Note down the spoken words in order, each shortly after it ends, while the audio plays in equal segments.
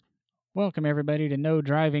Welcome, everybody, to No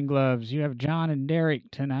Driving Gloves. You have John and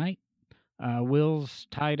Derek tonight. Will's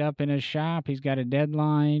tied up in his shop. He's got a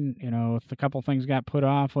deadline. If a couple things got put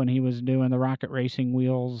off when he was doing the Rocket Racing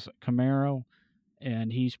Wheels Camaro,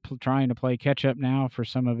 and he's trying to play catch up now for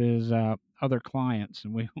some of his other clients.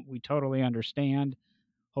 And we, we totally understand.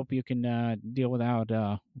 Hope you can deal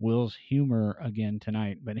without Will's humor again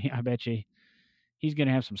tonight. But I bet you he's going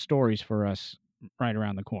to have some stories for us right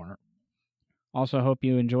around the corner. Also, hope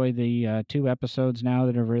you enjoy the two episodes now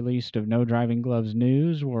that have released of No Driving Gloves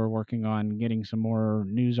News. We're working on getting some more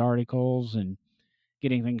news articles and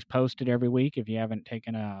getting things posted every week. If you haven't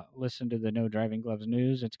taken a listen to the No Driving Gloves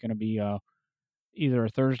News, it's going to be either a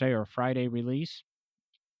Thursday or Friday release.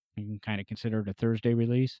 You can kind of consider it a Thursday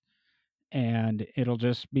release. And it'll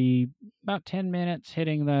just be about 10 minutes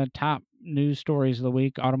hitting the top news stories of the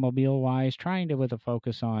week, automobile wise, trying to with a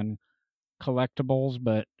focus on collectibles,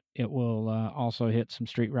 but it will also hit some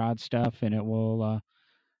street rod stuff, and it will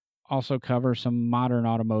also cover some modern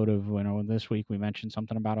automotive. This week we mentioned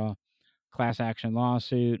something about a class action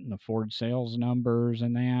lawsuit and the Ford sales numbers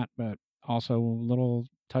and that, but also a little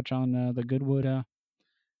touch on the Goodwood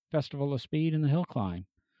Festival of Speed and the Hill Climb.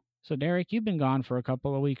 So, Derek, you've been gone for a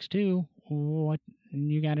couple of weeks too. What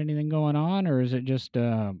you got anything going on, or is it just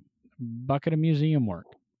a bucket of museum work?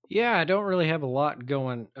 Yeah, I don't really have a lot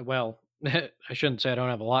going. Well, I shouldn't say I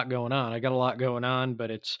don't have a lot going on. I got a lot going on,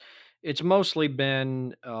 but it's mostly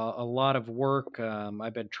been a lot of work.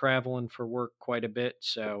 I've been traveling for work quite a bit,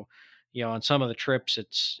 so on some of the trips,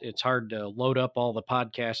 it's hard to load up all the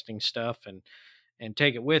podcasting stuff and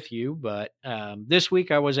take it with you. But this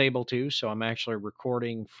week I was able to, so I'm actually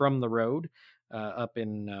recording from the road up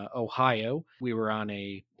in Ohio. We were on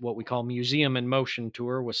a what we call Museum in Motion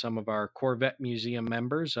tour with some of our Corvette Museum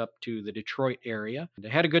members up to the Detroit area. And I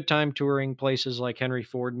had a good time touring places like Henry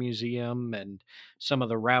Ford Museum and some of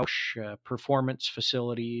the Roush performance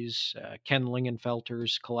facilities, Ken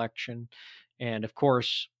Lingenfelter's collection, and of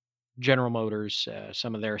course General Motors,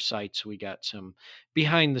 some of their sites. We got some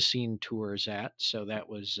behind the scene tours at. So that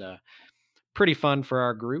was pretty fun for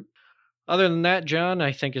our group. Other than that, John,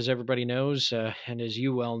 I think as everybody knows, and as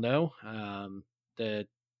you well know, that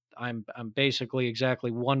I'm basically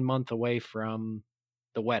exactly 1 month away from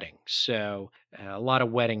the wedding. So a lot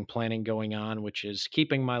of wedding planning going on, which is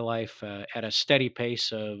keeping my life at a steady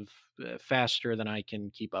pace of faster than I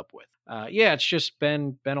can keep up with. Yeah, it's just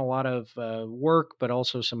been a lot of work, but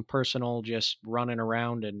also some personal, just running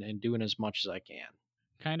around and doing as much as I can.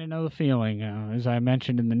 Kind of know the feeling. As I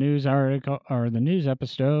mentioned in the news article or the news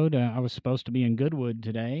episode, I was supposed to be in Goodwood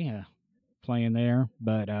today, playing there,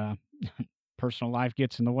 but personal life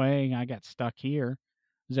gets in the way. I got stuck here.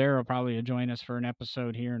 Zara will probably join us for an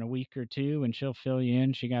episode here in a week or two, and she'll fill you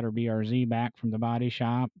in. She got her BRZ back from the body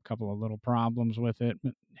shop. A couple of little problems with it.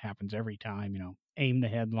 It happens every time. Aim the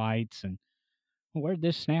headlights and where'd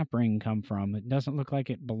this snap ring come from? It doesn't look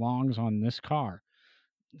like it belongs on this car.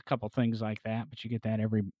 A couple things like that, but you get that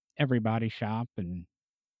every body shop, and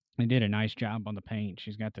they did a nice job on the paint.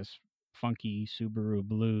 She's got this funky Subaru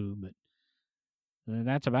blue, but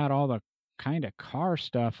that's about all the kind of car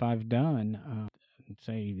stuff I've done.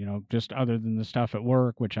 Say, just other than the stuff at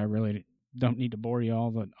work, which I really don't need to bore you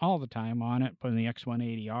all the time on it. Putting the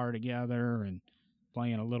X180R together and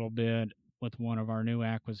playing a little bit with one of our new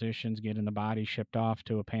acquisitions, getting the body shipped off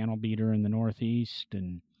to a panel beater in the Northeast,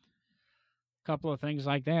 and a couple of things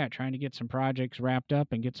like that. Trying to get some projects wrapped up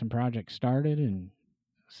and get some projects started, and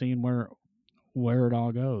seeing where it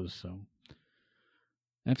all goes. So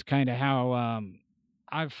that's kind of how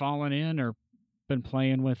I've fallen in or been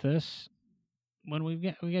playing with this. When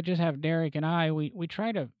we just have Derek and I, we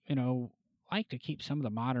try to like to keep some of the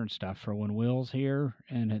modern stuff for when Will's here,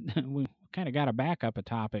 and we kind of got a backup of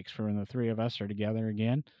topics for when the three of us are together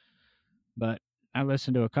again. But I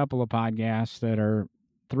listen to a couple of podcasts that are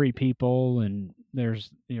three people, and there's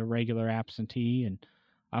regular absentee, and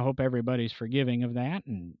I hope everybody's forgiving of that.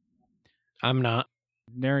 And I'm not.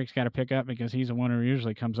 Derek's got to pick up because he's the one who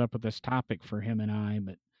usually comes up with this topic for him and I.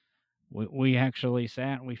 But we actually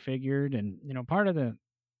sat and we figured, and part of the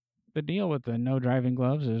deal with the no driving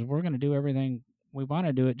gloves is we're going to do everything we want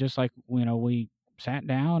to do it just like we sat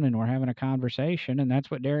down and we're having a conversation, and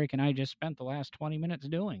that's what Derek and I just spent the last 20 minutes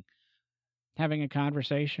doing, having a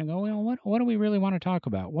conversation. Go, well, what do we really want to talk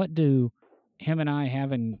about? What do him and I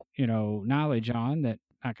having knowledge on that?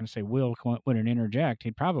 Not going to say Will wouldn't interject.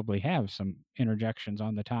 He'd probably have some interjections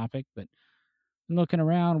on the topic, but looking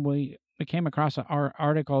around, we came across an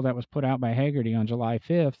article that was put out by Haggerty on July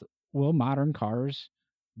 5th. Will modern cars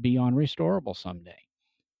be on restorable someday?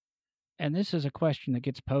 And this is a question that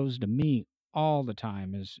gets posed to me all the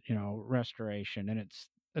time is, restoration. And it's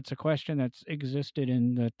it's a question that's existed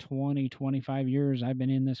in the 20, 25 years I've been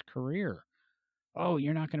in this career. Oh,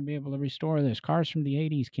 you're not going to be able to restore this. Cars from the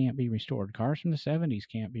 80s can't be restored. Cars from the 70s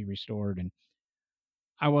can't be restored. And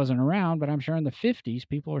I wasn't around, but I'm sure in the 50s,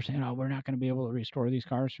 people were saying, oh, we're not going to be able to restore these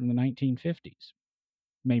cars from the 1950s.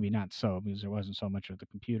 Maybe not so, because there wasn't so much of the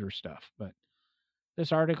computer stuff. But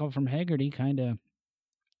this article from Hagerty kind of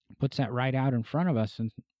puts that right out in front of us.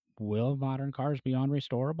 And will modern cars be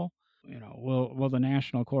unrestorable? Will the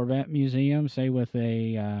National Corvette Museum say with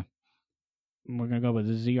a we're going to go with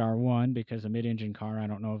the ZR1 because the mid-engine car, I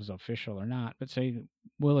don't know if it's official or not, but say,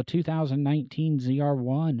 will a 2019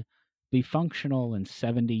 ZR1 be functional in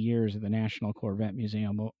 70 years at the National Corvette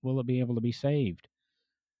Museum? Will it be able to be saved?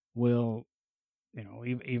 Will,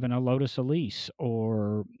 even a Lotus Elise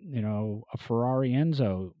or, a Ferrari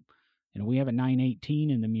Enzo, we have a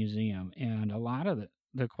 918 in the museum. And a lot of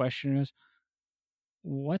the question is,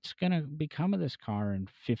 what's going to become of this car in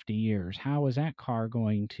 50 years? How is that car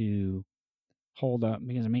going to hold up?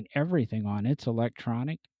 Because, I mean, everything on it's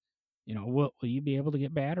electronic. Will you be able to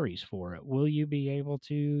get batteries for it? Will you be able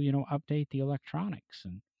to, update the electronics?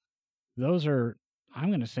 And those are, I'm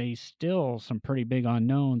going to say, still some pretty big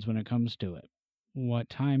unknowns when it comes to it. What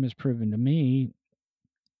time has proven to me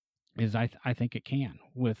is I think it can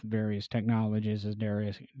with various technologies, as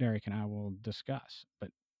Derek and I will discuss. But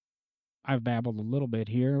I've babbled a little bit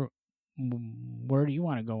here. Where do you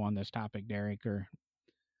want to go on this topic, Derek, or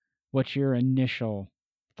what's your initial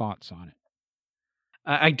thoughts on it?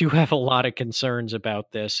 I do have a lot of concerns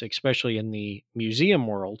about this, especially in the museum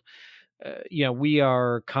world. We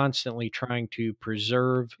are constantly trying to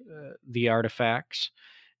preserve the artifacts,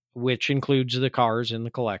 which includes the cars in the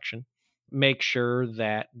collection, make sure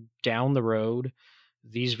that down the road,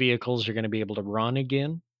 these vehicles are going to be able to run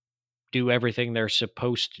again, do everything they're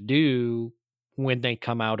supposed to do when they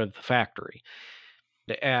come out of the factory.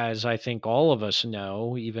 As I think all of us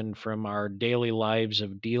know, even from our daily lives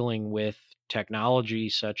of dealing with technology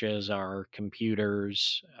such as our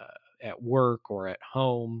computers at work or at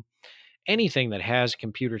home, anything that has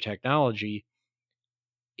computer technology,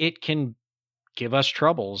 it can give us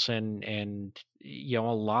troubles. And a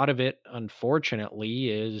lot of it, unfortunately,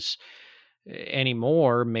 is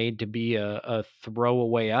anymore made to be a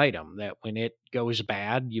throwaway item that when it goes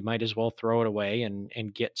bad, you might as well throw it away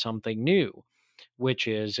and get something new, which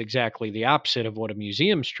is exactly the opposite of what a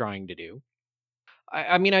museum's trying to do.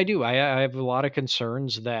 I mean, I do. I have a lot of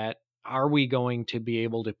concerns that are we going to be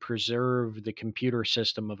able to preserve the computer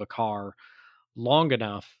system of a car long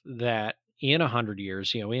enough that in 100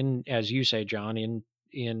 years, in, as you say, John,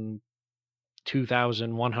 in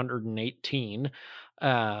 2118,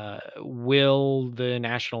 will the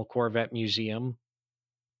National Corvette Museum,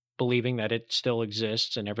 believing that it still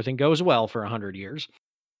exists and everything goes well for 100 years,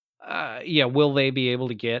 will they be able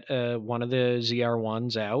to get one of the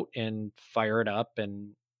ZR1s out and fire it up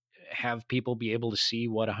and have people be able to see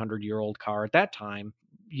what a 100-year-old car at that time,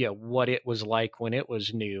 what it was like when it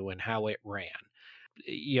was new and how it ran?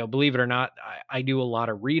 Believe it or not, I do a lot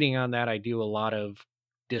of reading on that. I do a lot of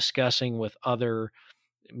discussing with other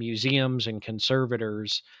museums and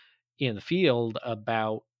conservators in the field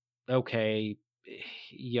about, okay,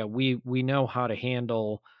 we know how to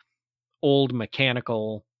handle old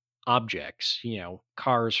mechanical objects,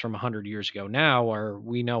 cars from 100 years ago now, or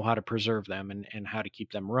we know how to preserve them and how to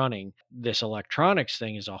keep them running. This electronics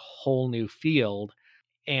thing is a whole new field.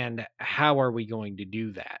 And how are we going to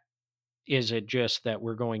do that? Is it just that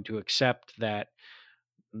we're going to accept that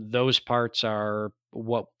those parts are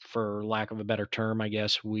what, for lack of a better term, I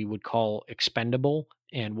guess we would call expendable,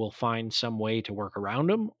 and we'll find some way to work around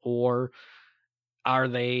them? Or are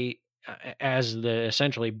they, as the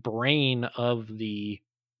essentially brain of the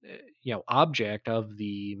object of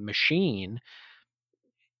the machine,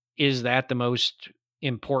 is that the most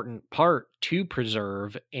important part to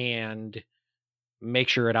preserve and make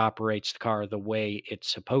sure it operates the car the way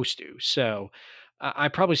it's supposed to? So I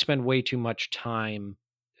probably spend way too much time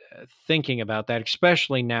thinking about that,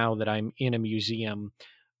 especially now that I'm in a museum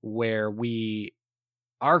where we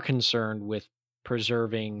are concerned with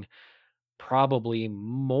preserving probably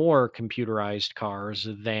more computerized cars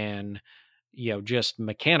than just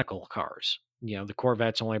mechanical cars. The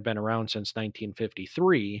Corvette's only been around since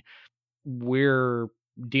 1953. We're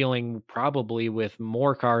dealing probably with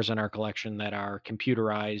more cars in our collection that are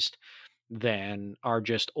computerized than are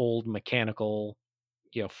just old mechanical,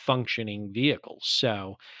 functioning vehicles.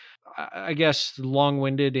 So I guess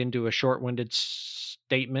long-winded into a short-winded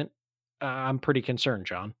statement, I'm pretty concerned,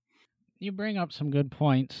 John. You bring up some good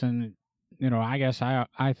points, and I guess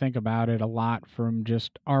I think about it a lot from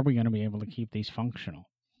just, are we going to be able to keep these functional?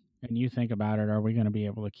 And you think about it, are we going to be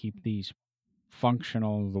able to keep these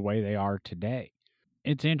functional the way they are today?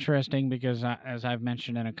 It's interesting because, as I've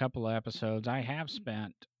mentioned in a couple of episodes, I have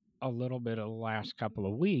spent a little bit of the last couple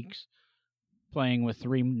of weeks playing with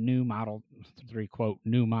three quote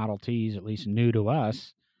new Model Ts, at least new to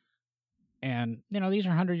us. And these are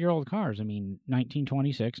 100-year-old cars. I mean,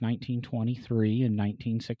 1926, 1923, and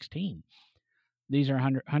 1916. These are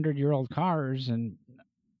 100-year-old cars, and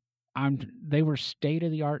they were state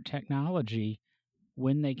of the art technology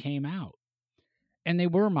when they came out, and they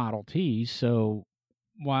were Model Ts. So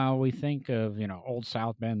while we think of old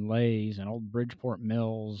South Bend lathes and old Bridgeport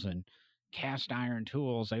mills and cast iron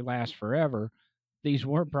tools, they last forever. These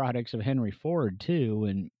were products of Henry Ford too,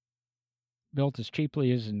 and built as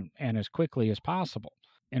cheaply and as quickly as possible.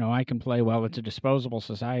 I can play, well, it's a disposable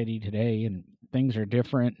society today, and things are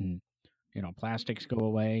different, and plastics go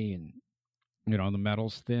away, and the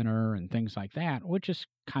metal's thinner and things like that, which is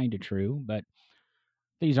kind of true. But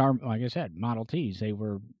these are, like I said, Model Ts. They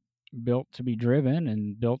were built to be driven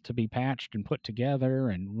and built to be patched and put together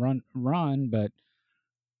and run, but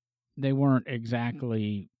they weren't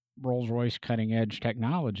exactly Rolls-Royce cutting edge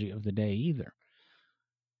technology of the day either.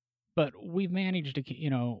 But we've managed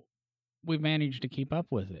to keep up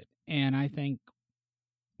with it. And I think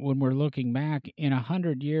when we're looking back in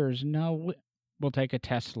 100 years, no, we'll take a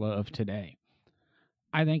Tesla of today.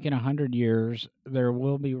 I think in 100 years there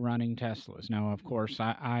will be running Teslas. Now, of course,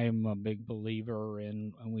 I'm a big believer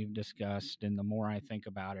in, and we've discussed, and the more I think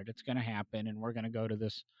about it, it's going to happen, and we're going to go to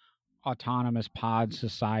this autonomous pod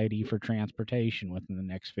society for transportation within the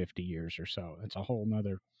next 50 years or so. It's a whole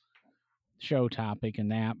nother show topic in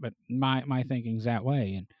that, but my thinking's that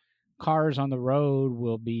way. And cars on the road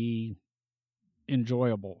will be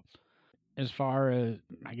enjoyable. As far as,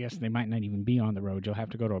 I guess they might not even be on the road. You'll have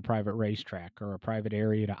to go to a private racetrack or a private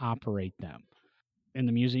area to operate them. In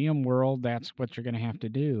the museum world, that's what you're going to have to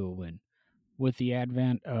do. And with the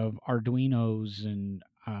advent of Arduinos and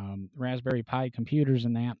Raspberry Pi computers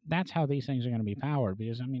and that's how these things are going to be powered.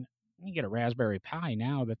 Because, I mean, you get a Raspberry Pi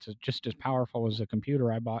now that's just as powerful as the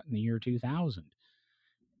computer I bought in the year 2000.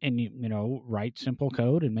 And, write simple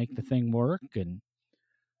code and make the thing work. And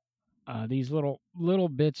these little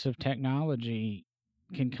bits of technology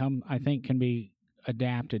I think, can be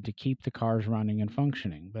adapted to keep the cars running and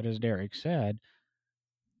functioning. But as Derek said,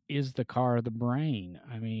 is the car the brain?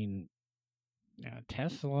 I mean,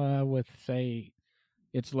 Tesla with, say,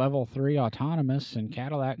 its level 3 autonomous, and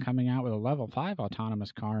Cadillac coming out with a level 5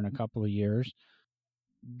 autonomous car in a couple of years,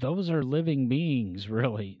 those are living beings,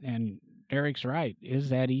 really. And Derek's right. Is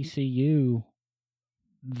that ECU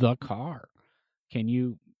the car? Can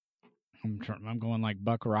you I'm going like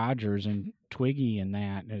Buck Rogers and Twiggy and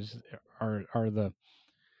that. Is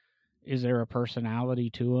there a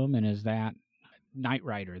personality to them? And is that Knight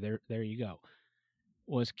Rider? There you go.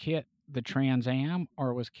 Was KITT the Trans Am,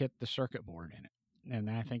 or was KITT the circuit board in it? And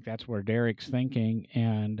I think that's where Derek's thinking,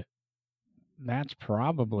 and that's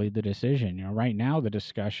probably the decision. Right now the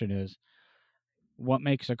discussion is what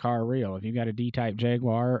makes a car real. If you got a D-type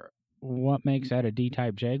Jaguar, what makes that a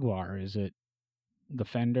D-type Jaguar? Is it the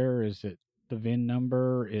fender? Is it the VIN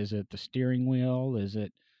number? Is it the steering wheel? Is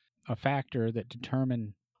it a factor that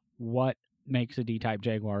determine what makes a D-type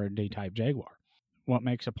Jaguar a D-type Jaguar? What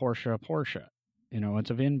makes a Porsche a Porsche? It's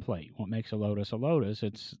a VIN plate. What makes a Lotus a Lotus?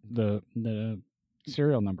 It's the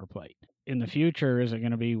serial number plate. In the future, is it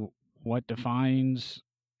going to be what defines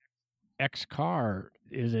X car?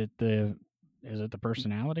 Is it the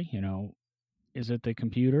personality? Is it the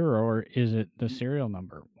computer, or is it the serial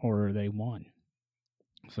number, or are they one?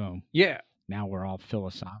 So Yeah. now we're all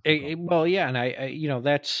philosophical. Well, yeah, and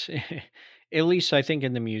that's at least I think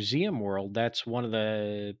in the museum world, that's one of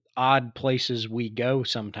the odd places we go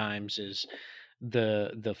sometimes is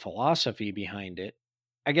the philosophy behind it.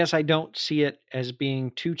 I guess I don't see it as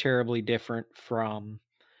being too terribly different from,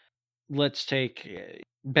 let's take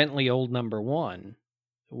Bentley Old Number One,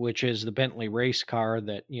 which is the Bentley race car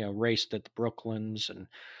that raced at the Brooklands and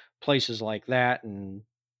places like that, and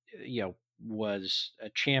was a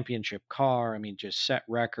championship car. I mean, just set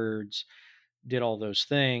records, did all those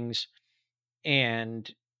things.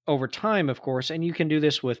 And over time, of course, and you can do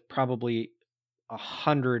this with probably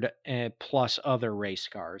 100 plus other race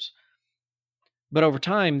cars. But over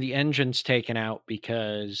time, the engine's taken out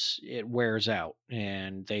because it wears out,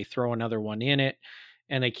 and they throw another one in it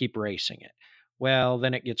and they keep racing it. Well,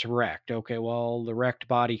 then it gets wrecked. Okay, well, the wrecked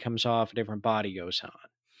body comes off, a different body goes on.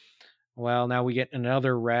 Well, now we get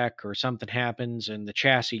another wreck or something happens and the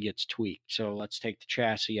chassis gets tweaked. So let's take the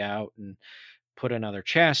chassis out and put another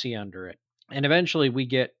chassis under it. And eventually we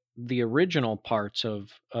get the original parts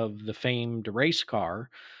of the famed race car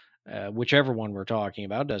whichever one we're talking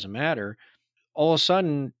about, doesn't matter. All of a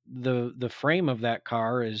sudden, the frame of that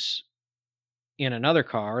car is in another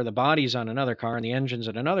car, the body's on another car, and the engine's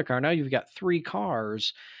in another car. Now you've got three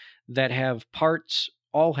cars that have parts,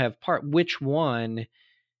 all have part. Which one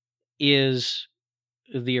is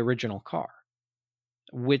the original car?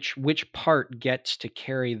 Which part gets to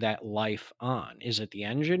carry that life on? Is it the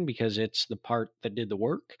engine because it's the part that did the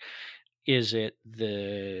work? Is it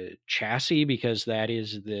the chassis because that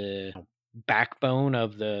is the backbone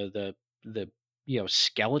of the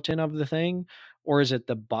skeleton of the thing? Or is it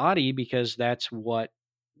the body because that's what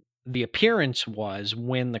the appearance was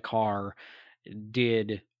when the car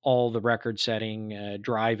did all the record setting,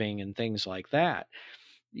 driving and things like that?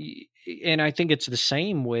 And I think it's the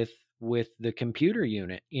same with the computer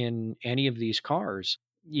unit in any of these cars.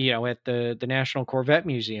 At the National Corvette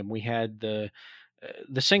Museum, we had the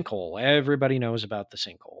sinkhole. Everybody knows about the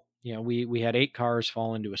sinkhole. We had 8 cars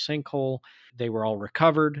fall into a sinkhole. They were all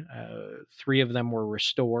recovered. 3 of them were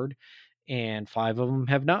restored, and 5 of them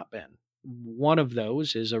have not been. One of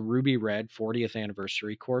those is a ruby red 40th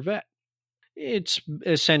anniversary Corvette. It's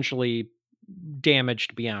essentially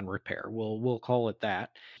damaged beyond repair. We'll call it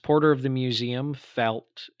that. Porter of the museum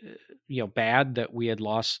felt bad that we had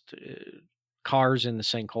lost cars in the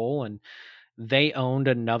sinkhole, and they owned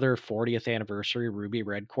another 40th anniversary ruby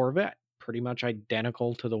red Corvette, pretty much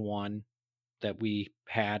identical to the one that we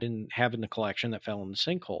had and have in the collection that fell in the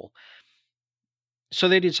sinkhole. So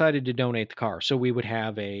they decided to donate the car. So we would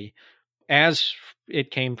have as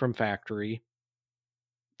it came from factory,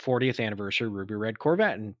 40th anniversary ruby red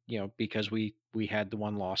Corvette, and because we had the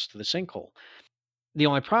one lost to the sinkhole. The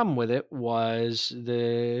only problem with it was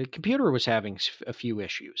the computer was having a few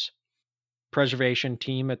issues. Preservation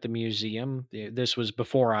team at the museum, this was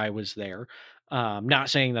before I was there, not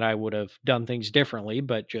saying that I would have done things differently,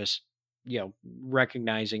 but just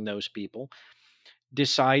recognizing those people,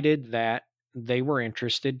 decided that they were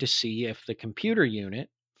interested to see if the computer unit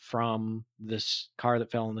from this car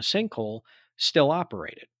that fell in the sinkhole still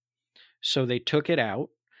operated. So they took it out,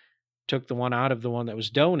 took the one out of the one that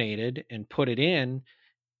was donated and put it in.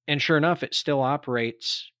 And sure enough, it still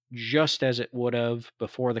operates just as it would have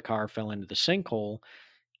before the car fell into the sinkhole.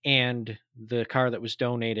 And the car that was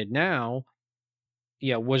donated now,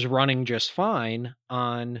 was running just fine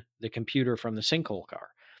on the computer from the sinkhole car.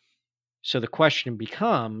 So the question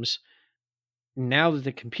becomes, now that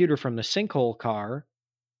the computer from the sinkhole car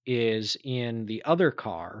is in the other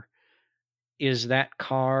car, is that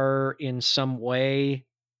car in some way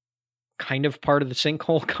kind of part of the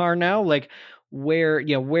sinkhole car now? Like, where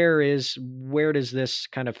does this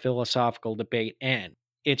kind of philosophical debate end?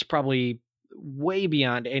 It's probably way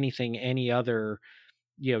beyond anything any other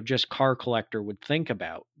just car collector would think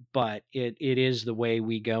about, but it is the way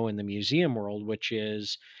we go in the museum world, which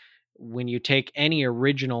is when you take any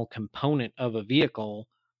original component of a vehicle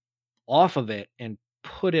off of it and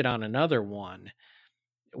put it on another one,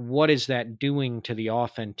 what is that doing to the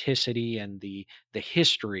authenticity and the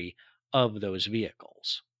history of those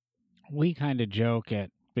vehicles? We kind of joke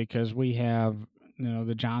at because we have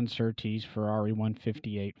the John Surtees Ferrari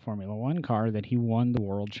 158 Formula One car that he won the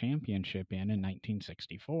world championship in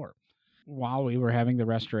 1964. While we were having the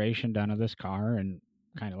restoration done of this car, and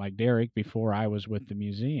kind of like Derek, before I was with the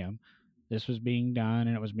museum, this was being done,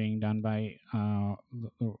 and it was being done by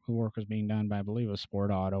the work was being done by, I believe it was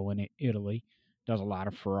Sport Auto in Italy. Does a lot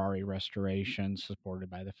of Ferrari restorations supported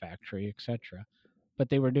by the factory, etc. But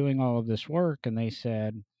they were doing all of this work, and they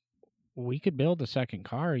said, we could build a second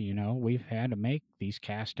car. We've had to make these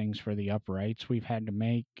castings for the uprights. We've had to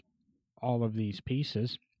make all of these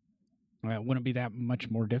pieces. It wouldn't be that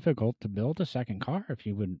much more difficult to build a second car if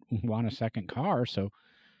you would want a second car. So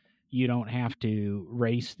you don't have to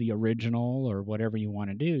race the original or whatever you want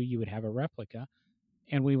to do. You would have a replica.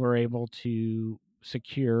 And we were able to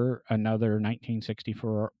secure another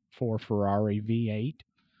 1964 Ferrari V8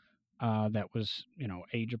 that was,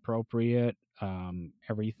 age appropriate,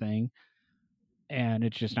 everything. And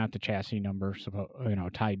it's just not the chassis number,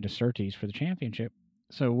 tied to Surtees for the championship.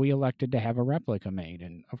 So we elected to have a replica made.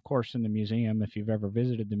 And of course, in the museum, if you've ever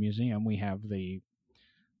visited the museum, we have the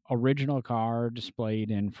original car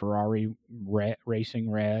displayed in Ferrari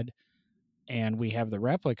racing red, and we have the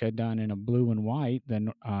replica done in a blue and white,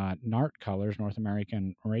 the NART colors, North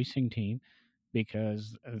American Racing Team,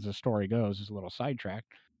 because as the story goes, it's a little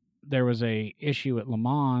sidetracked. There was a issue at Le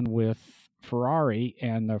Mans with Ferrari,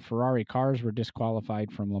 and the Ferrari cars were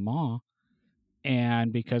disqualified from Le Mans.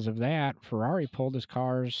 And because of that, Ferrari pulled his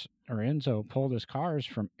cars, or Enzo pulled his cars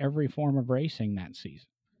from every form of racing that season.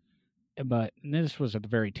 But this was at the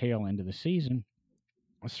very tail end of the season.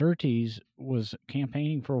 Surtees was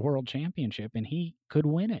campaigning for a world championship, and he could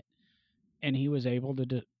win it. And he was able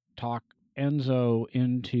to talk Enzo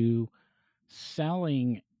into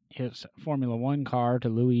selling his Formula One car to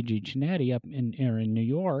Luigi Chinetti up in New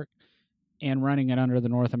York and running it under the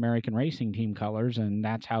North American Racing Team colors. And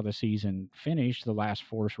that's how the season finished. The last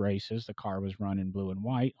four races, the car was run in blue and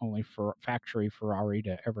white, only for factory Ferrari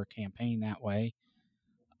to ever campaign that way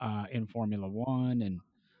in Formula One. And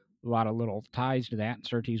a lot of little ties to that. And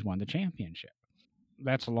Surtees won the championship.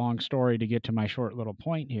 That's a long story to get to my short little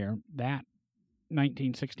point here. That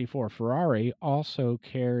 1964 Ferrari also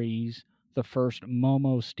carries the first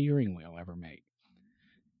Momo steering wheel ever made.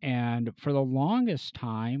 And for the longest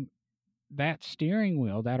time, that steering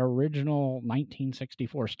wheel, that original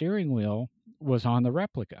 1964 steering wheel, was on the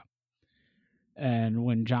replica. And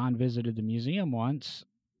when John visited the museum once,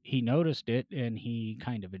 he noticed it and he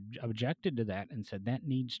kind of objected to that and said, that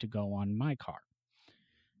needs to go on my car.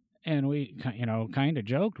 And we, kind of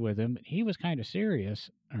joked with him. He was kind of serious,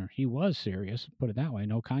 or he was serious, put it that way,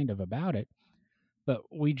 no kind of about it. But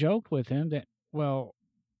we joked with him that, well,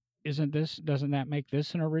 doesn't that make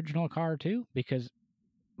this an original car too? Because,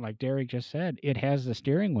 like Derek just said, it has the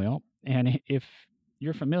steering wheel. And if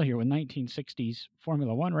you're familiar with 1960s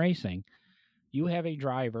Formula One racing, you have a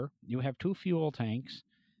driver, you have two fuel tanks,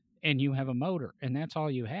 and you have a motor, and that's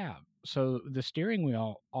all you have. So the steering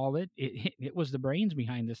wheel, it was the brains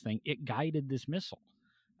behind this thing. It guided this missile,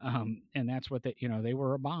 and that's what they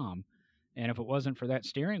were a bomb. And if it wasn't for that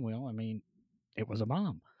steering wheel, I mean, it was a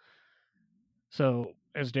bomb. So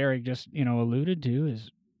as Derek just alluded to,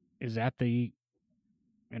 is that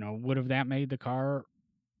would have that made the car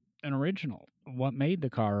an original? What made the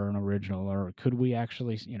car an original? Or could we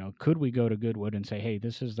actually, could we go to Goodwood and say, hey,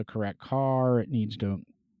 this is the correct car, it needs to,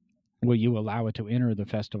 will you allow it to enter the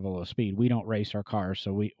Festival of Speed? We don't race our cars,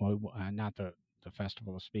 so not the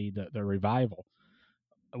Festival of Speed, the revival.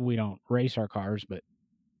 We don't race our cars, but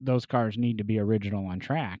those cars need to be original on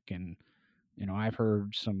track. And I've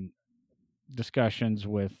heard some discussions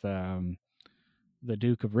with the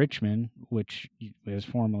Duke of Richmond, which was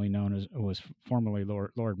formerly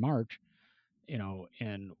Lord March.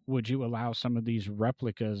 And would you allow some of these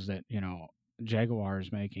replicas that Jaguar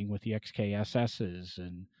is making with the XKSSs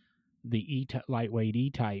and the lightweight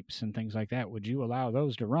E-types and things like that? Would you allow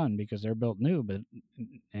those to run because they're built new?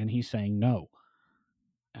 And he's saying no.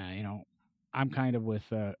 I'm kind of with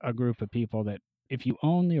a group of people that if you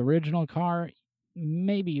own the original car,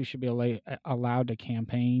 maybe you should be allowed to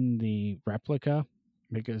campaign the replica,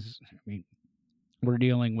 because I mean, we're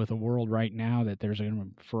dealing with a world right now that there's a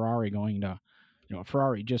Ferrari going to,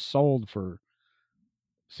 Ferrari just sold for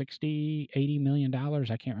 60-80 million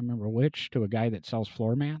dollars, I can't remember which, to a guy that sells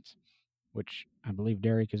floor mats, which I believe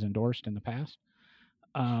Derek has endorsed in the past.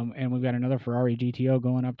 And we've got another Ferrari GTO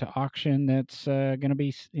going up to auction that's going to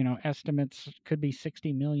be, estimates could be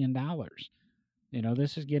 $60 million.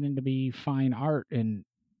 This is getting to be fine art. And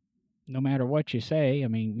no matter what you say, I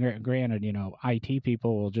mean, granted, IT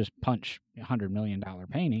people will just punch $100 million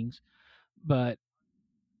paintings, but,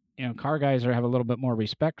 car guys have a little bit more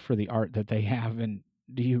respect for the art that they have. And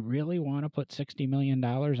do you really want to put $60 million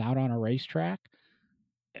out on a racetrack?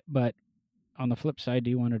 But on the flip side,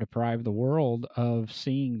 do you want to deprive the world of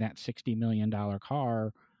seeing that $60 million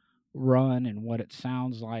car run and what it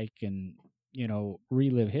sounds like and,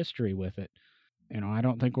 relive history with it? I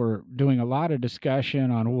don't think we're doing a lot of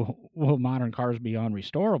discussion on will modern cars be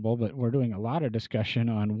unrestorable, but we're doing a lot of discussion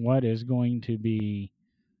on what is going to be,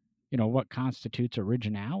 what constitutes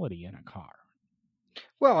originality in a car.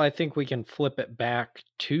 Well, I think we can flip it back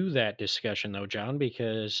to that discussion, though, John,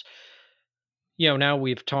 because now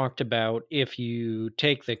we've talked about if you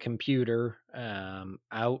take the computer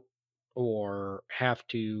out or have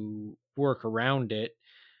to work around it,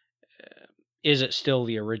 is it still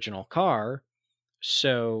the original car?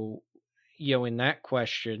 So, in that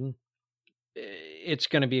question, it's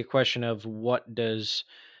going to be a question of what does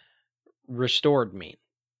restored mean?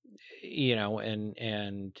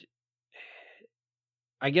 And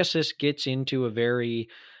I guess this gets into a very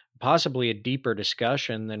possibly a deeper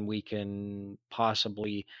discussion than we can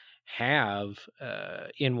possibly have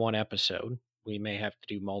in one episode. We may have to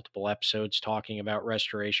do multiple episodes talking about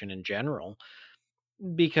restoration in general,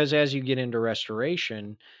 because as you get into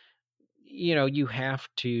restoration, you have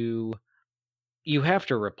to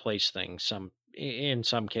replace things in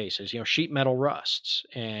some cases. Sheet metal rusts,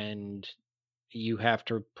 and you have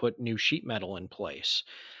to put new sheet metal in place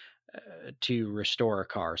to restore a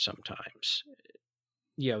car sometimes.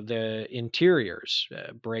 The interiors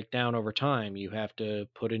break down over time. You have to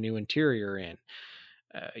put a new interior in.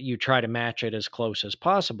 You try to match it as close as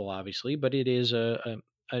possible, obviously, but it is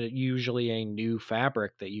usually a new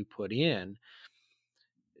fabric that you put in.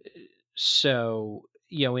 So,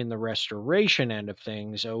 in the restoration end of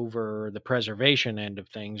things over the preservation end of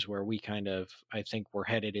things, where we kind of, I think we're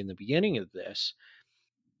headed in the beginning of this,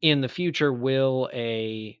 in the future, will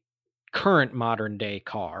a current modern day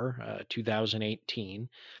car, 2018,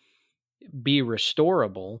 be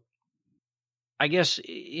restorable? I guess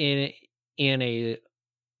in a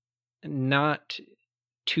not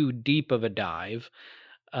too deep of a dive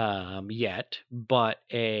yet, but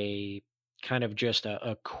a kind of just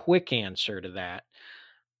a quick answer to that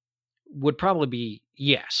would probably be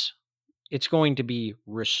yes. It's going to be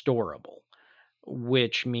restorable,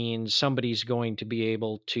 which means somebody's going to be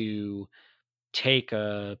able to take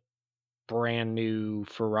a brand new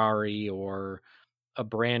Ferrari or a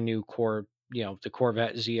brand new the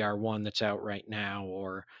Corvette ZR1 that's out right now,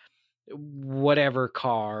 or whatever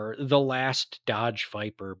car, the last Dodge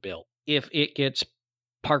Viper built, if it gets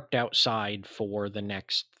parked outside for the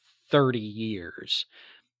next 30 years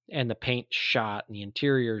and the paint's shot and the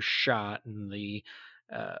interior's shot and the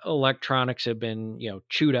electronics have been,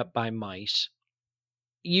 chewed up by mice,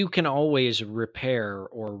 you can always repair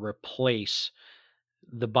or replace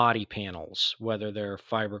the body panels, whether they're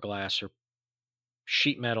fiberglass or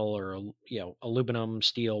sheet metal or, aluminum,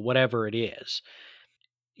 steel, whatever it is.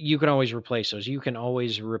 You can always replace those. You can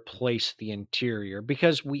always replace the interior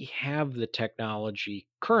because we have the technology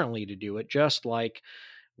currently to do it, just like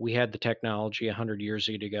we had the technology 100 years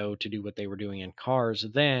ago to do what they were doing in cars.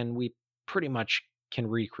 Then we pretty much can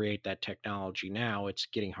recreate that technology now. It's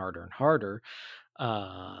getting harder and harder,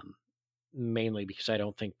 um, mainly because I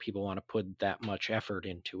don't think people want to put that much effort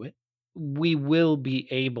into it. We will be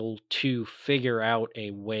able to figure out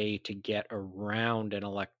a way to get around an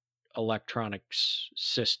electronics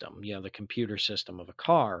system, the computer system of a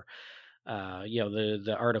car.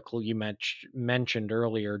 The article you mentioned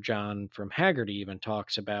earlier, John, from Haggerty, even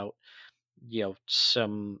talks about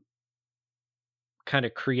some kind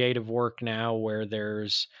of creative work now where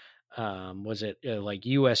there's was it like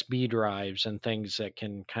USB drives and things that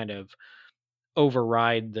can kind of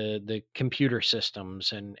override the computer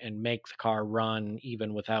systems and make the car run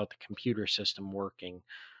even without the computer system working.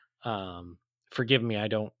 Um, Forgive me,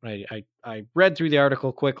 I read through the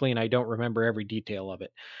article quickly and I don't remember every detail of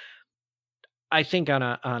it. I think on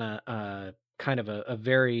a kind of a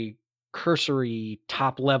very cursory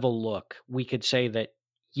top level look, we could say that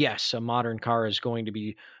yes, a modern car is going to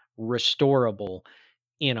be restorable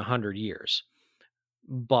in 100 years,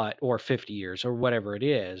 or 50 years or whatever it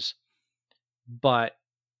is. But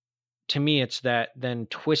to me, it's that then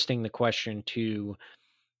twisting the question to,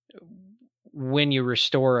 when you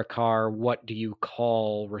restore a car, what do you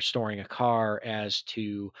call restoring a car as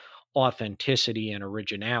to authenticity and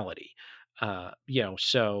originality?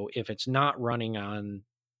 So if it's not running on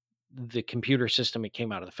the computer system it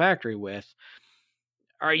came out of the factory with,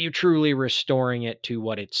 are you truly restoring it to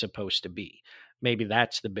what it's supposed to be? Maybe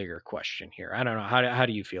that's the bigger question here. I don't know. How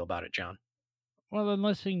do you feel about it, John? Well, in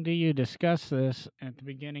listening to you discuss this at the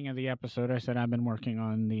beginning of the episode, I said I've been working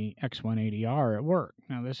on the X180R at work.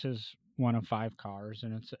 Now, this is one of 5 cars,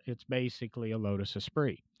 and it's basically a Lotus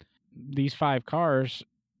Esprit. These 5 cars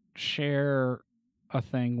share a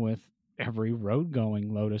thing with every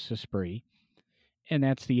road-going Lotus Esprit, and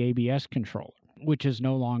that's the ABS controller, which is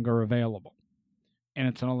no longer available. And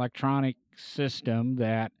it's an electronic system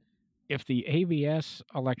that if the ABS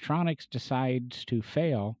electronics decides to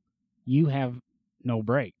fail, you have no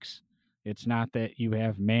brakes. It's not that you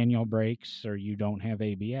have manual brakes or you don't have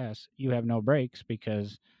ABS. You have no brakes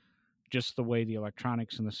because just the way the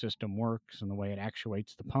electronics in the system works and the way it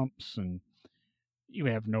actuates the pumps, and you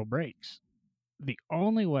have no brakes. The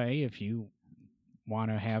only way, if you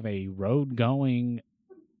want to have a road going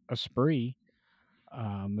Esprit,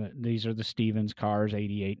 these are the Stevens cars,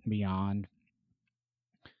 88 and beyond,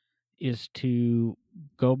 is to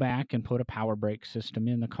go back and put a power brake system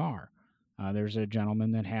in the car. There's a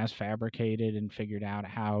gentleman that has fabricated and figured out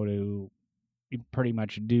how to pretty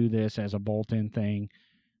much do this as a bolt-in thing,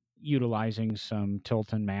 utilizing some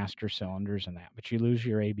Tilton master cylinders and that. But you lose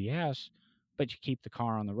your ABS, but you keep the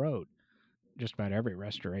car on the road. Just about every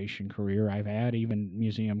restoration career I've had, even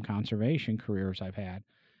museum conservation careers I've had,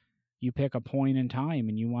 you pick a point in time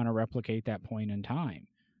and you want to replicate that point in time.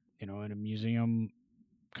 In a museum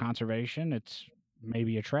conservation, it's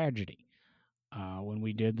maybe a tragedy. When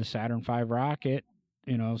we did the Saturn V rocket,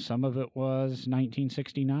 some of it was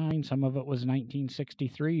 1969, some of it was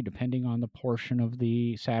 1963, depending on the portion of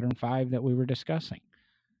the Saturn V that we were discussing.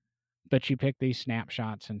 But you pick these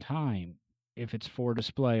snapshots in time. If it's for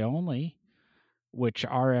display only, which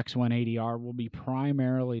our X180R will be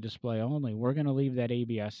primarily display only. We're going to leave that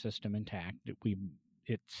ABS system intact.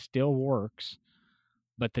 It still works,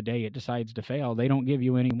 but the day it decides to fail, they don't give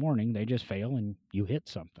you any warning. They just fail and you hit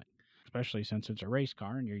something, especially since it's a race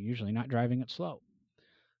car and you're usually not driving it slow.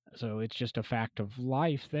 So it's just a fact of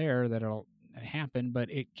life there that'll happen,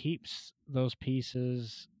 but it keeps those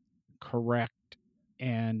pieces correct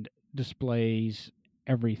and displays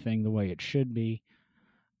everything the way it should be.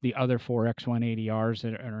 The other four X180Rs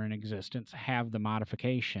that are in existence have the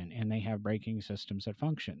modification and they have braking systems that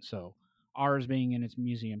function. So ours being in its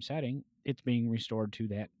museum setting, it's being restored to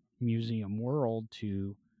that museum world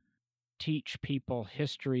to teach people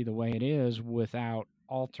history the way it is without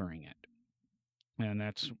altering it. And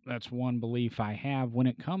that's one belief I have when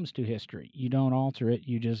it comes to history. You don't alter it,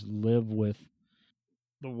 you just live with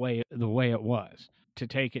the way it was. To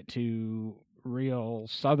take it to real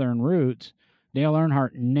southern roots, Dale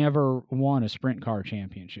Earnhardt never won a sprint car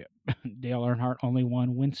championship. Dale Earnhardt only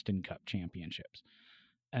won Winston Cup championships,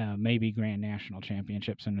 maybe Grand National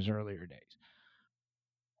championships in his earlier days.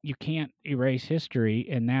 You can't erase history,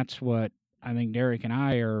 and that's what I think Derek and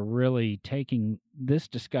I are really taking this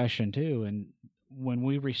discussion to. And when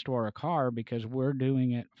we restore a car, because we're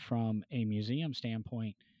doing it from a museum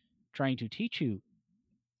standpoint, trying to teach you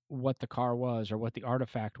what the car was or what the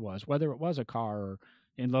artifact was, whether it was a car or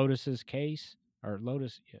in Lotus's case or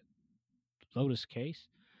Lotus case,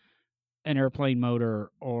 an airplane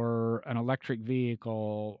motor or an electric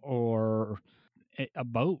vehicle or a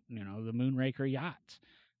boat, the Moonraker yachts,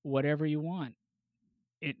 whatever you want.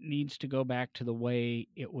 It needs to go back to the way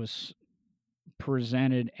it was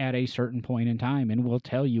presented at a certain point in time, and we'll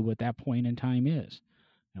tell you what that point in time is.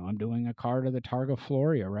 I'm doing a car to the Targa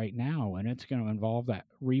Floria right now, and it's going to involve that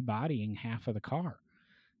rebodying half of the car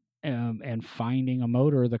and finding a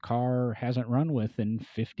motor the car hasn't run with in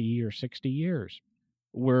 50 or 60 years.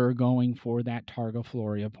 We're going for that Targa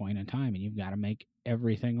Floria point in time, and you've got to make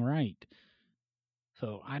everything right.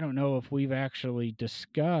 So I don't know if we've actually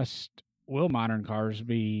discussed, will modern cars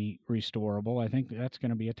be restorable? I think that's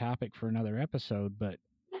going to be a topic for another episode, but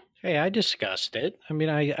Hey, I discussed it. I mean,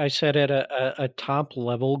 I said at a top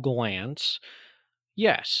level glance,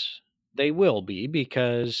 yes, they will be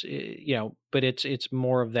because but it's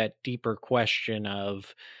more of that deeper question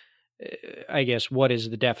of, I guess, what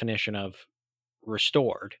is the definition of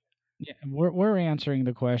restored? yeah, we're answering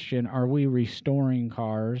the question: are we restoring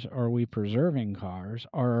cars? Are we preserving cars?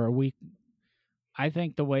 Or are we? I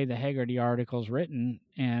think the way the Hegarty article's written,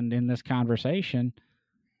 and in this conversation,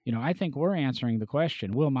 I think we're answering the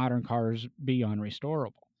question: will modern cars be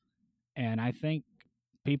unrestorable? And I think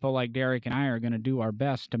people like Derek and I are going to do our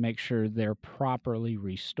best to make sure they're properly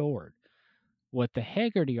restored. What the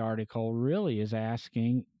Hegarty article really is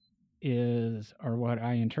asking is, or what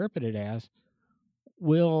I interpret it as,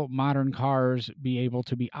 will modern cars be able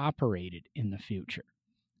to be operated in the future?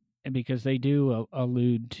 And because they do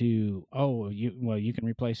allude to, you can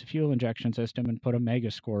replace a fuel injection system and put a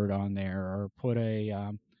Mega Squirt on there, or put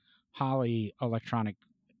a Holley electronic,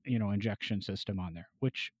 injection system on there,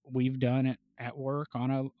 which we've done it at work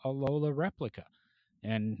on a Lola replica.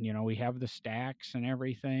 And, we have the stacks and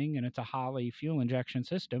everything, and it's a Holley fuel injection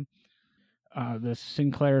system. The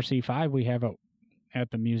Sinclair C5 we have at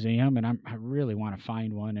the museum, and I really want to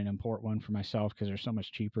find one and import one for myself because they're so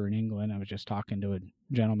much cheaper in England. I was just talking to a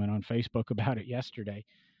gentleman on Facebook about it yesterday.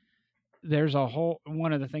 There's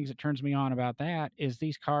one of the things that turns me on about that is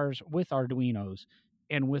these cars with Arduinos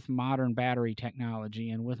and with modern battery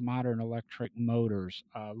technology and with modern electric motors.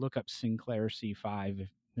 Look up Sinclair C5.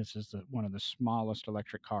 This is one of the smallest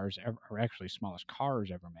electric cars ever, or actually smallest cars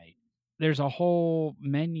ever made. There's a whole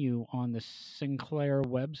menu on the Sinclair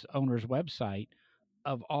owner's website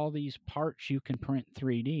of all these parts you can print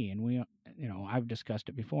 3D. And I've discussed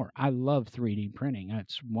it before. I love 3D printing.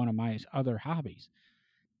 It's one of my other hobbies.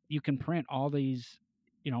 You can print all these,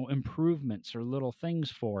 improvements or little things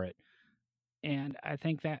for it. And I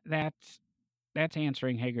think that's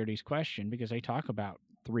answering Hegarty's question, because they talk about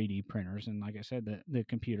 3D printers and, like I said, the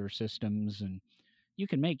computer systems, and you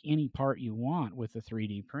can make any part you want with a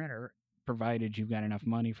 3D printer, provided you've got enough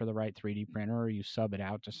money for the right 3D printer, or you sub it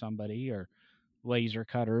out to somebody, or laser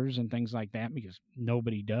cutters and things like that, because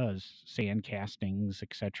nobody does sand castings,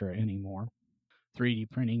 etc. anymore.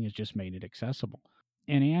 3D printing has just made it accessible.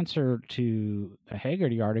 In answer to the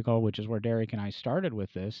Hegarty article, which is where Derek and I started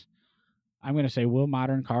with this, I'm going to say, will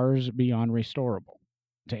modern cars be unrestorable?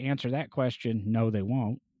 To answer that question, no, they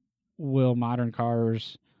won't. Will modern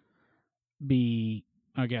cars be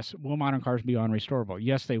unrestorable?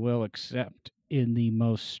 Yes, they will, except in the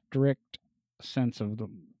most strict sense of the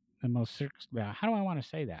most strict. How do I want to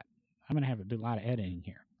say that? I'm going to have to do a lot of editing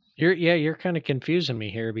here. You're kind of confusing me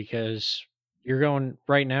here because you're going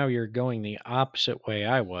the opposite way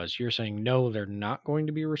I was. You're saying no, they're not going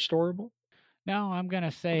to be restorable? No, I'm going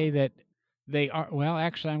to say that they are. Well,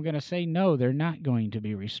 actually, I'm going to say no, they're not going to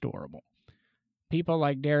be restorable. People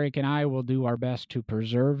like Derek and I will do our best to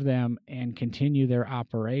preserve them and continue their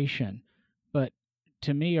operation. But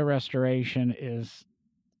to me, a restoration is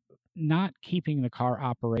not keeping the car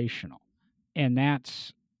operational. And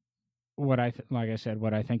that's what like I said,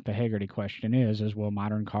 what I think the Haggerty question is will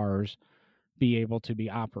modern cars be able to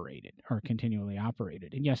be operated or continually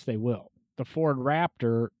operated? And yes, they will. The Ford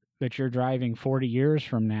Raptor that you're driving 40 years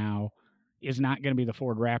from now is not going to be the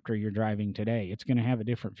Ford Raptor you're driving today. It's going to have a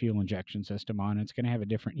different fuel injection system on it. It's going to have a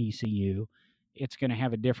different ECU. It's going to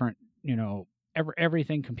have a different,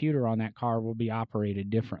 everything computer on that car will be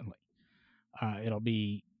operated differently. It'll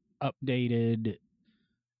be updated,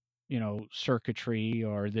 circuitry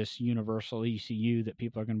or this universal ECU that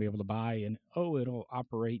people are going to be able to buy, and it'll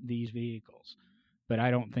operate these vehicles. But I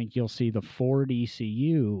don't think you'll see the Ford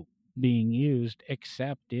ECU being used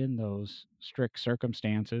except in those strict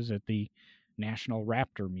circumstances at the National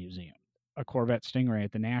Raptor Museum. A Corvette Stingray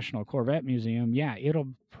at the National Corvette Museum, yeah,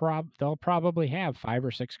 they'll probably have 5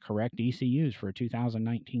 or 6 correct ECUs for a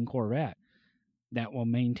 2019 Corvette that will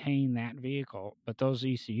maintain that vehicle, but those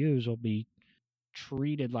ECUs will be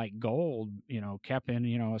treated like gold, kept in,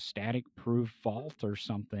 a static proof vault or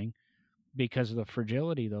something because of the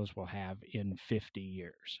fragility those will have in 50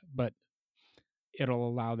 years. But it'll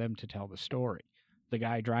allow them to tell the story. The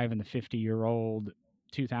guy driving the 50-year-old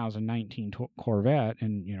 2019 Corvette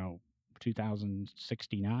in,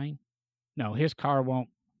 2069, no, his car won't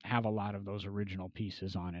have a lot of those original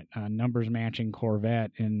pieces on it. Numbers matching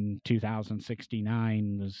Corvette in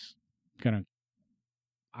 2069 is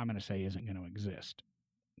I'm going to say isn't going to exist.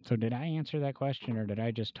 So did I answer that question, or did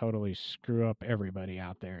I just totally screw up everybody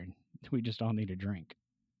out there and we just all need a drink?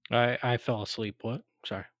 I fell asleep. What?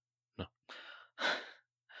 Sorry. No.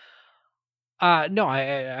 No,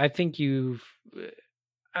 I think you've.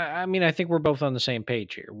 I mean, I think we're both on the same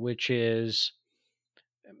page here, which is,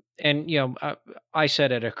 and I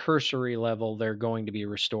said at a cursory level they're going to be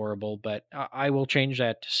restorable, but I will change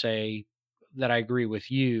that to say that I agree with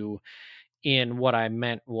you. In what I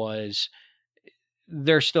meant was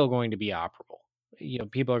they're still going to be operable.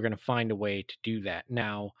 People are going to find a way to do that.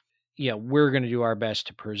 Now, we're going to do our best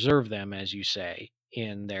to preserve them, as you say,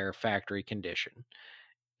 in their factory condition.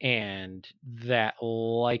 And that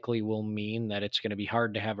likely will mean that it's going to be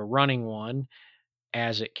hard to have a running one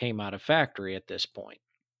as it came out of factory at this point.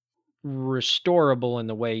 Restorable in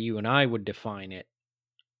the way you and I would define it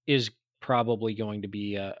is probably going to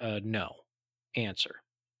be a no answer.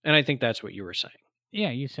 And I think that's what you were saying. Yeah,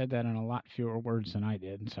 you said that in a lot fewer words than I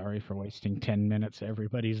did. Sorry for wasting 10 minutes of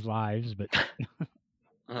everybody's lives, but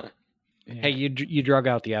yeah. Hey, you drug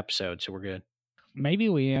out the episode, so we're good. Maybe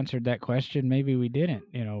we answered that question, maybe we didn't.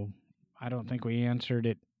 I don't think we answered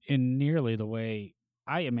it in nearly the way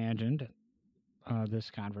I imagined this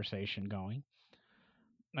conversation going.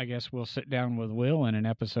 I guess we'll sit down with Will in an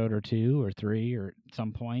episode or 2 or 3 or at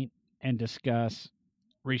some point and discuss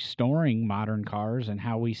restoring modern cars and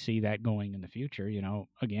how we see that going in the future.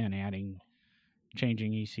 Again,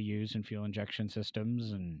 changing ECUs and fuel injection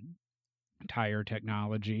systems and tire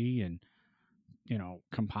technology and,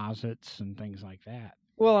 composites and things like that.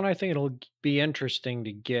 Well, and I think it'll be interesting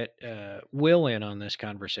to get Will in on this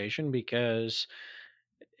conversation because,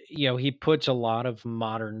 he puts a lot of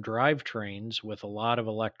modern drivetrains with a lot of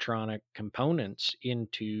electronic components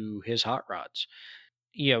into his hot rods.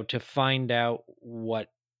 To find out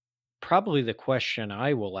what probably the question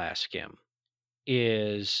I will ask him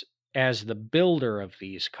is, as the builder of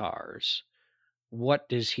these cars, what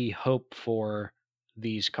does he hope for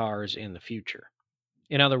these cars in the future?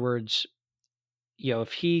 In other words,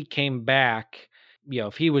 if he came back,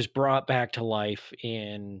 if he was brought back to life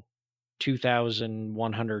in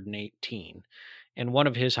 2118 and one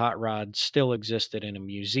of his hot rods still existed in a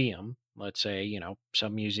museum, let's say,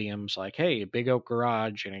 some museums like, hey, Big Oak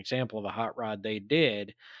Garage, an example of a hot rod they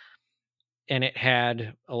did, and it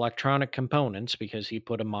had electronic components because he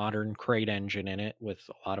put a modern crate engine in it with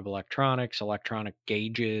a lot of electronics, electronic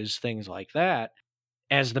gauges, things like that.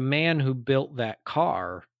 As the man who built that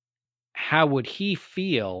car, how would he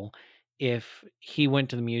feel if he went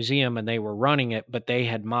to the museum and they were running it, but they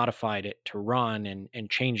had modified it to run and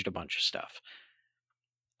changed a bunch of stuff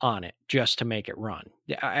on it just to make it run?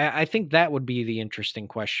 I think that would be the interesting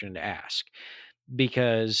question to ask,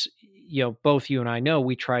 because, both you and I know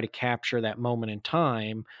we try to capture that moment in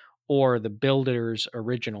time or the builder's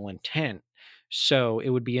original intent. So it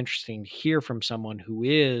would be interesting to hear from someone who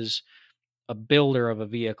is a builder of a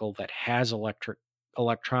vehicle that has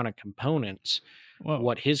electronic components, Well,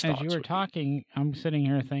 what his as you thoughts were would be. talking, I'm sitting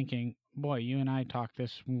here thinking, boy, you and I talk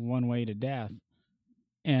this one way to death.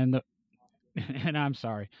 And the and I'm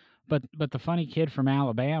sorry, but the funny kid from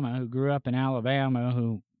Alabama who grew up in Alabama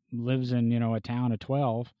who lives in, a town of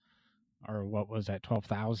 12, or what was that,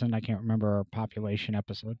 12,000? I can't remember our population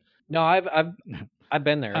episode. No, I've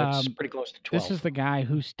been there. It's Um, pretty close to this 12. is the guy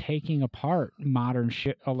who's taking apart modern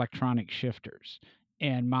electronic shifters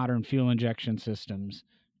and modern fuel injection systems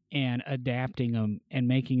and adapting them and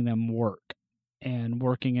making them work and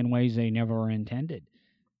working in ways they never were intended.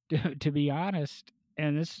 To be honest,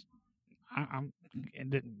 and this, I'm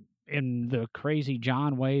in the crazy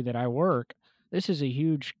John way that I work, this is a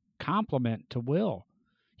huge compliment to Will.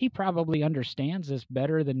 He probably understands this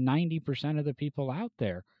better than 90% of the people out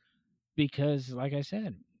there because, like I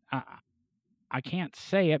said, I, I can't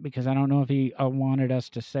say it because I don't know if he wanted us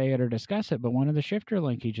to say it or discuss it, but one of the shifter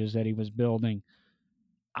linkages that he was building,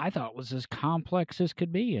 I thought was as complex as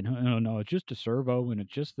could be. And oh, no, it's just a servo and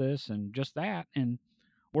it's just this and just that. And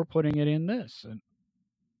we're putting it in this. And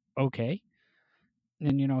okay.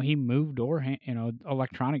 And, he moved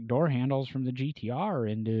electronic door handles from the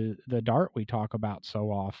GTR into the Dart we talk about so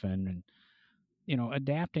often. And,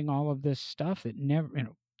 adapting all of this stuff that never,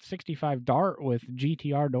 65 Dart with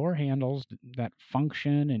GTR door handles that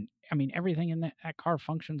function. And I mean, everything in that car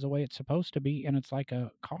functions the way it's supposed to be. And it's like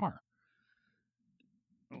a car.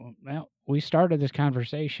 Well, we started this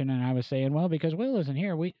conversation and I was saying, well, because Will isn't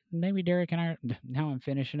here, maybe Derek and I, now I'm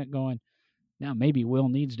finishing it going, now maybe Will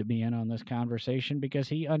needs to be in on this conversation because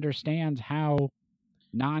he understands how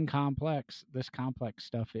non-complex this complex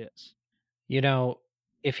stuff is.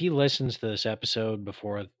 If he listens to this episode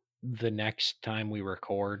before the next time we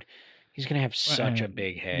record, he's going to have such a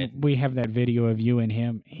big head. We have that video of you and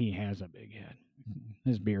him. He has a big head.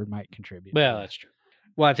 His beard might contribute. Well, that's true.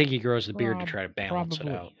 Well, I think he grows the beard to try to balance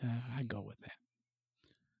probably. it out. I'd go with that.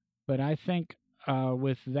 But I think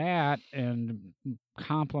with that and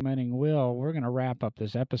complimenting Will, we're going to wrap up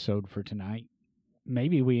this episode for tonight.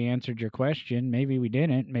 Maybe we answered your question. Maybe we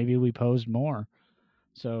didn't. Maybe we posed more.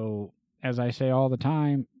 So, as I say all the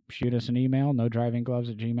time, shoot us an email,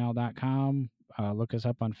 nodrivinggloves@gmail.com. Look us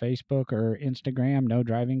up on Facebook or Instagram, No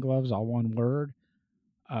Driving Gloves, all one word.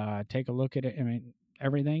 Take a look at it. I mean,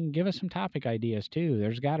 everything. Give us some topic ideas, too.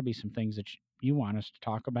 There's got to be some things that you want us to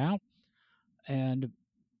talk about. And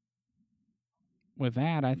with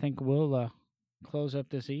that, I think we'll close up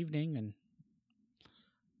this evening and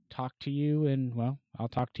talk to you. And, well, I'll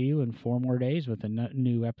talk to you in 4 more days with a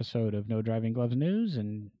new episode of No Driving Gloves News.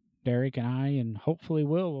 And Derek and I, and hopefully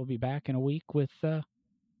will be back in a week with a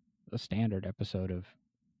standard episode of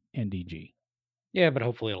NDG. Yeah, but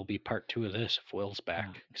hopefully it'll be part 2 of this if Will's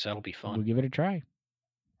back, because that'll be fun. We'll give it a try.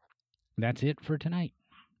 That's it for tonight.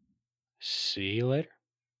 See you later.